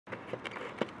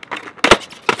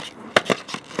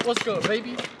What's good,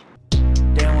 baby?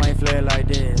 Damn way flare like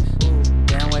this.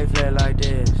 Damn way flare like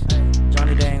this.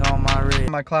 Johnny Dang on my wrist.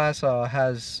 My class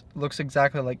looks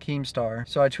exactly like Keemstar.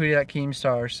 So I tweeted at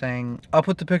Keemstar saying, I'll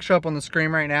put the picture up on the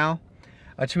screen right now.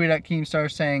 I tweeted at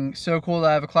Keemstar saying, so cool to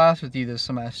have a class with you this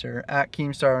semester. At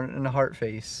Keemstar in a heart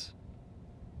face.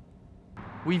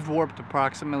 We've warped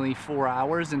approximately 4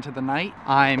 hours into the night.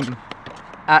 I'm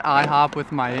at IHOP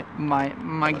with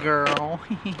my girl.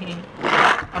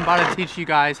 I'm about to teach you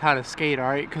guys how to skate,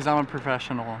 alright? Because I'm a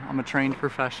professional. I'm a trained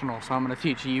professional, so I'm going to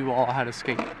teach you all how to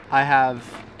skate. I have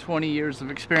 20 years of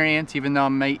experience, even though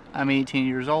I'm 18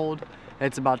 years old.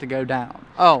 It's about to go down.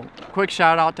 Oh, quick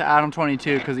shout out to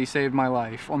Adam22 because he saved my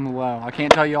life on the low. I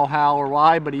can't tell you all how or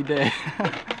why, but he did.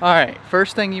 Alright,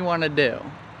 first thing you want to do.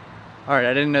 Alright,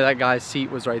 I didn't know that guy's seat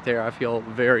was right there. I feel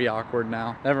very awkward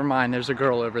now. Never mind, there's a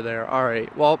girl over there.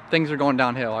 Alright, well, things are going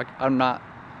downhill. I'm not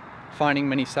finding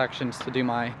many sections to do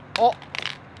my... Oh!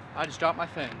 I just dropped my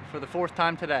phone for the 4th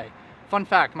time today. Fun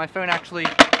fact, my phone actually...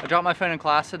 I dropped my phone in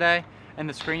class today, and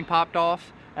the screen popped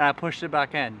off, and I pushed it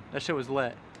back in. That shit was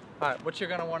lit. Alright, what you're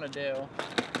gonna want to do...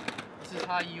 This is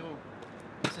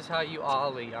how you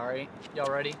ollie, alright?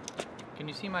 Y'all ready? Can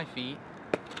you see my feet?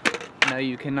 No,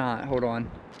 you cannot. Hold on.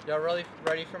 Y'all really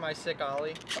ready for my sick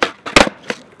ollie?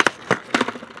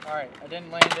 Alright, I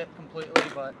didn't land it completely,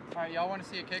 but... Alright, y'all want to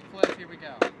see a kickflip? Here we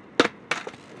go.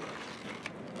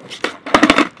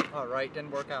 Alright,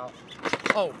 didn't work out.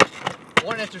 Oh,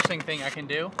 one interesting thing I can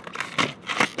do.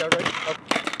 Y'all ready? Oh.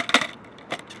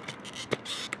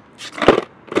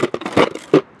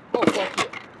 Oh, fuck yeah.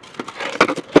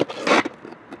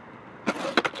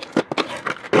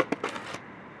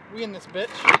 We in this bitch.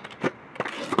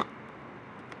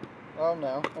 Oh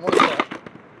no, I'm gonna stop.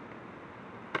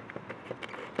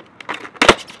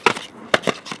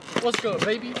 What's good,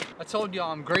 baby? I told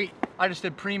y'all I'm great. I just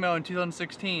did Primo in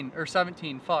 2016, or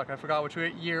 17, fuck, I forgot which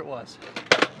year it was.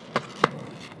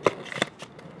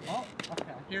 Oh,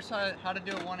 okay. Here's how to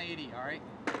do a 180, alright?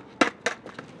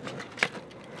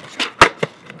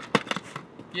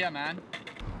 Yeah, man.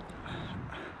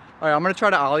 Alright, I'm gonna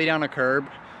try to ollie down a curb,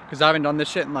 because I haven't done this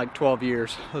shit in like 12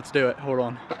 years. Let's do it, hold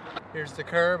on. Here's the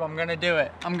curb, I'm gonna do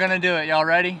it. I'm gonna do it, y'all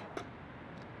ready?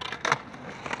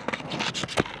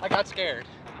 I got scared.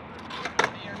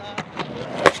 You're not.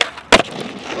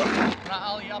 I'm gonna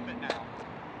ollie up it now.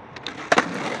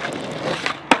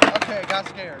 Okay, I got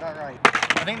scared, alright.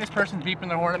 I think this person's beeping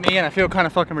their horn at me and I feel kind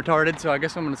of fucking retarded, so I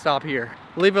guess I'm gonna stop here.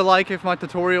 Leave a like if my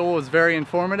tutorial was very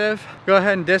informative. Go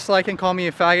ahead and dislike and call me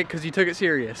a faggot because you took it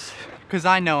serious. Because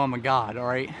I know I'm a god,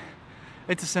 alright?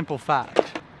 It's a simple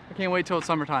fact. I can't wait till it's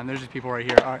summertime. There's just people right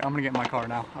here. Alright, I'm gonna get in my car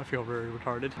now. I feel very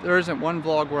retarded. There isn't one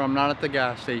vlog where I'm not at the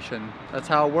gas station. That's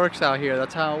how it works out here.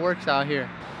 That's how it works out here.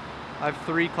 I have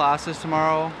 3 classes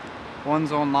tomorrow.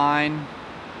 One's online,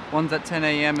 one's at 10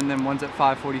 a.m. and then one's at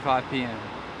 5:45 p.m.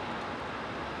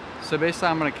 So basically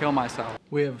I'm gonna kill myself.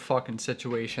 We have a fucking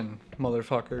situation,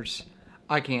 motherfuckers.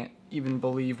 I can't even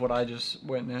believe what I just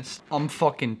witnessed. I'm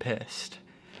fucking pissed.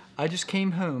 I just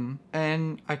came home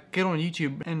and I get on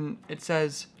YouTube and it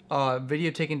says video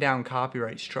taken down,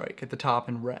 copyright strike at the top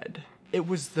in red. It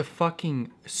was the fucking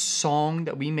song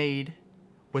that we made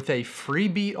with a free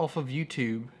beat off of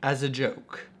YouTube as a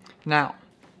joke. Now,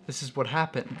 this is what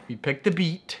happened. We picked the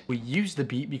beat, we used the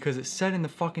beat because it said in the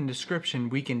fucking description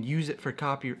we can use it for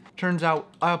copyright. Turns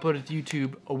out I uploaded to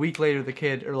YouTube a week later, the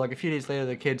kid, or like a few days later,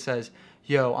 the kid says,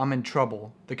 yo, I'm in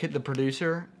trouble. The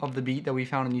producer of the beat that we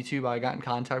found on YouTube, I got in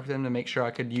contact with him to make sure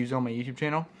I could use it on my YouTube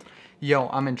channel. Yo,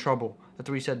 I'm in trouble. That's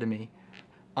what he said to me.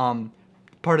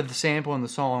 Part of the sample in the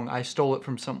song, I stole it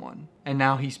from someone. And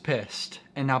now he's pissed.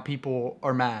 And now people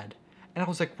are mad. And I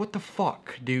was like, what the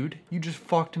fuck, dude? You just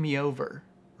fucked me over,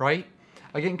 right?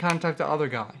 I get in contact with the other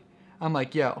guy. I'm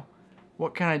like, yo,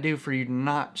 what can I do for you to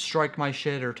not strike my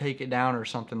shit or take it down or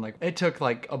something? Like, it took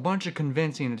like a bunch of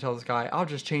convincing to tell this guy, I'll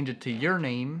just change it to your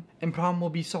name and problem will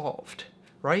be solved,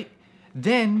 right?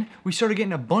 Then we started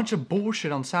getting a bunch of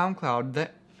bullshit on SoundCloud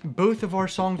that both of our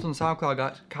songs on SoundCloud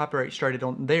got copyright striked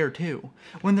on there too,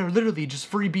 when they're literally just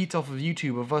free beats off of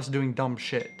YouTube of us doing dumb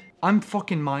shit. I'm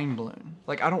fucking mind blown.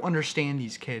 Like, I don't understand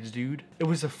these kids, dude. It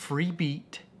was a free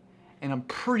beat, and I'm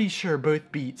pretty sure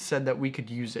both beats said that we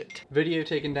could use it. Video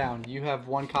taken down. You have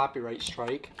 1 copyright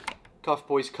strike.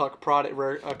 CUFBOYS cuck prod at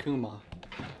rare Akuma.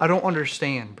 I don't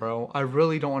understand, bro. I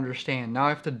really don't understand. Now I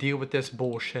have to deal with this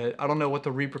bullshit. I don't know what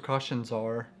the repercussions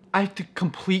are. I have to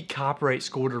complete copyright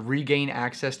school to regain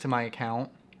access to my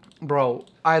account. Bro,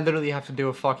 I literally have to do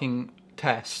a fucking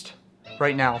test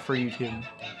right now for YouTube.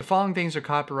 The following things are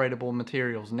copyrightable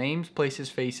materials: names, places,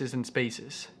 faces, and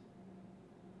spaces.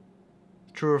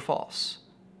 True or false?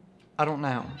 I don't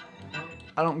know.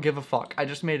 I don't give a fuck. I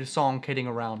just made a song kidding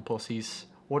around, pussies.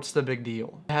 What's the big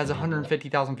deal? It has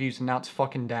 150,000 views and now it's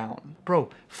fucking down. Bro,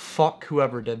 fuck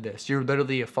whoever did this. You're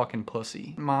literally a fucking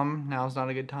pussy. Mom, now's not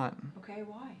a good time. Okay,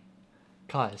 why?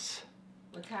 'Cause.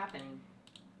 What's happening?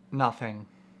 Nothing.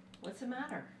 What's the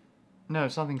matter? No,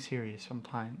 it's nothing serious. I'm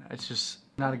fine. It's just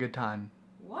not a good time.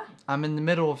 What? I'm in the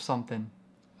middle of something.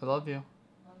 I love you.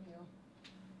 Love you.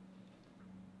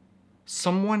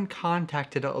 Someone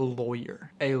contacted a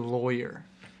lawyer. A lawyer.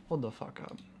 Hold the fuck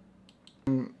up.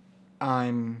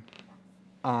 I'm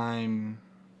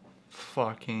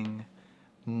fucking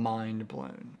mind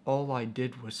blown. All I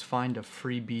did was find a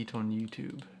free beat on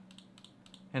YouTube.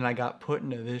 And I got put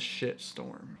into this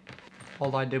shitstorm.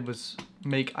 All I did was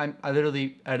I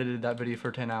literally edited that video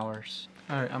for 10 hours.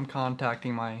 Alright, I'm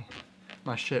contacting my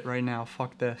shit right now.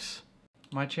 Fuck this.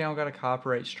 My channel got a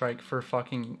copyright strike for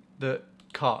fucking the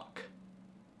cock.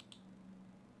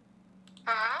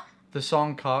 Huh? The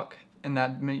song Cock in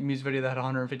that music video that had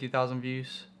 150,000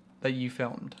 views that you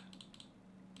filmed.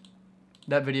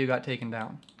 That video got taken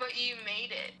down. But you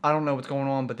made it. I don't know what's going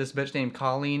on, but this bitch named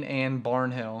Colleen Ann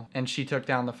Barnhill, and she took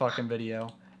down the fucking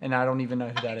video. And I don't even know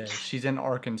who that is. She's in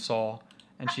Arkansas,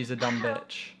 and she's a dumb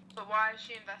bitch. But why is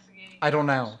she investigating? I don't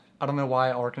know. I don't know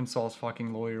why Arkansas's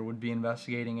fucking lawyer would be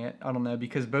investigating it. I don't know,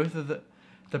 because both of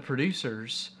the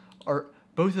producers are...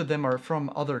 Both of them are from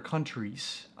other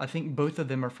countries. I think both of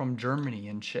them are from Germany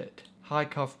and shit. Hi,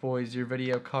 CUFBOYS. Your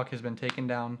video, Cuck, has been taken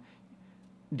down.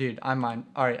 Dude, I'm mine.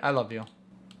 Alright, I love you.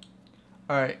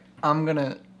 Alright, I'm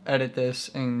gonna edit this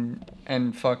and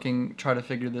fucking try to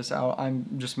figure this out.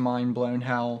 I'm just mind blown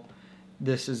how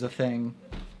this is a thing.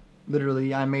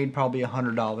 Literally, I made probably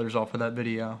 $100 off of that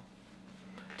video.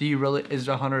 Do you really... Is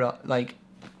 $100... Like...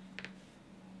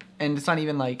 And it's not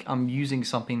even like I'm using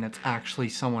something that's actually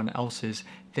someone else's.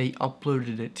 They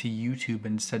uploaded it to YouTube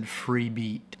and said free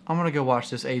beat. I'm gonna go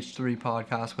watch this H3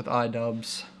 podcast with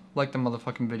iDubbbz. Like the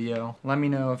motherfucking video. Let me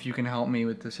know if you can help me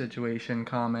with the situation.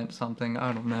 Comment something.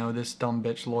 I don't know. This dumb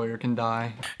bitch lawyer can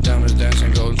die. Diamonds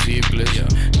dancing, golden teeth glisten.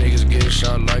 Niggas get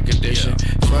shot like addition.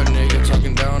 Fuck nigga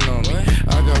talking down on me.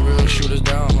 I got real shooters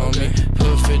down, homie.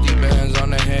 Put 50 bands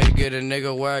on the head, get a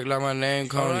nigga whack like my name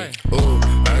Coney. Ooh,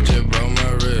 I just broke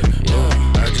my wrist. Ooh,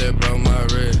 I just broke my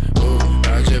wrist. Ooh,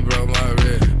 I just broke my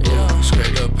wrist. Ooh,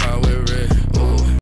 scraped up high with wrist.